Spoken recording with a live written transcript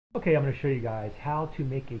Okay, I'm going to show you guys how to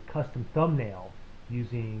make a custom thumbnail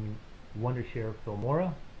using Wondershare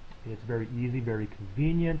Filmora. It's very easy, very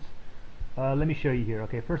convenient. Let me show you here.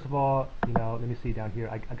 Okay, first of all, let me see down here.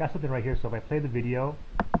 I got something right here. So if I play the video,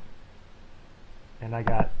 and I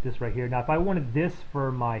got this right here. Now, if I wanted this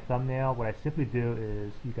for my thumbnail, what I simply do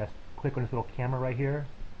is you guys click on this little camera right here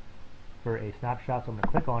for a snapshot. So I'm going to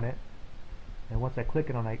click on it, and once I click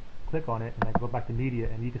it, and I go back to media,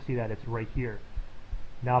 and you can see that it's right here.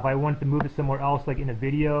 Now if I wanted to move it somewhere else, like in a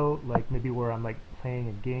video, like maybe where I'm like playing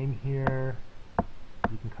a game here,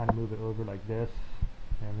 you can kind of move it over like this,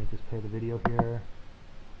 and let me just play the video here.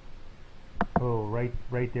 Oh, right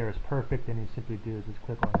there is perfect, and you simply do is just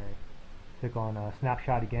click on a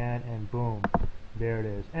snapshot again, and boom, there it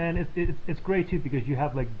is. And it's great too, because you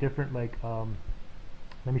have like different let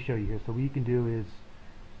me show you here. So what you can do is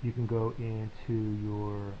you can go into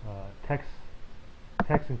your text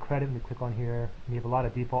and credit, and click on here, and you have a lot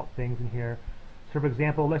of default things in here. So for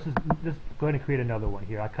example, let's just go ahead and create another one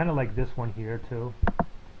here. I kind of like this one here too.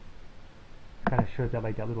 Kind of shows that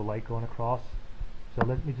like that little light going across. So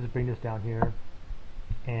let me just bring this down here,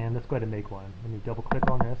 and let's go ahead and make one. Let me double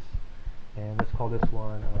click on this, and let's call this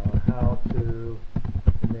one how to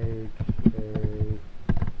make a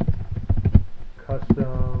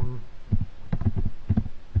custom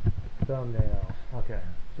thumbnail. Okay,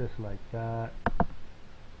 just like that.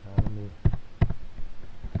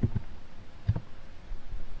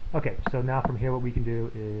 Okay, so now from here what we can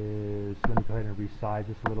do is, let me go ahead and resize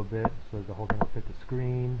this a little bit so the whole thing will fit the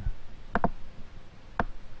screen.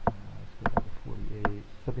 Let's go to 48,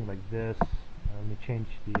 something like this. Let me change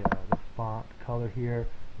the font color here.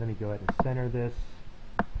 Let me go ahead and center this.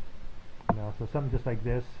 So something just like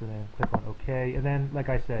this, and then click on OK. And then, like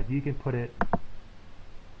I said, you can put it,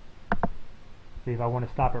 see if I want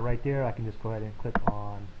to stop it right there, I can just go ahead and click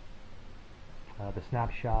on the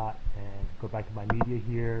snapshot and go back to my media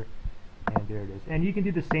here, and there it is. And you can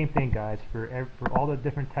do the same thing, guys, for all the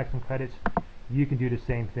different text and credits. You can do the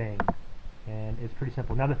same thing, and it's pretty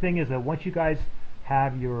simple. Now the thing is that once you guys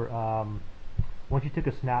have your once you took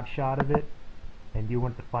a snapshot of it and you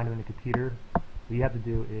want to find it on the computer, what you have to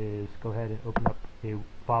do is go ahead and open up a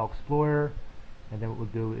file explorer, and then what we'll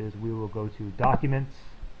do is we will go to documents,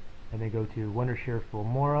 and then go to Wondershare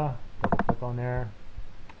Filmora, double click on there,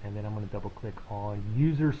 and then I'm going to double click on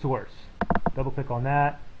user source. Double click on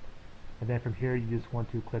that, and then from here you just want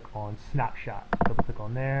to click on snapshot. Double click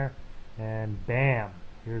on there, and bam,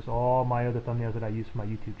 here's all my other thumbnails that I use for my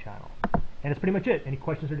YouTube channel. And that's pretty much it. Any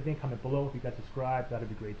questions or anything, comment below. If you guys subscribe, that would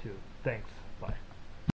be great too. Thanks.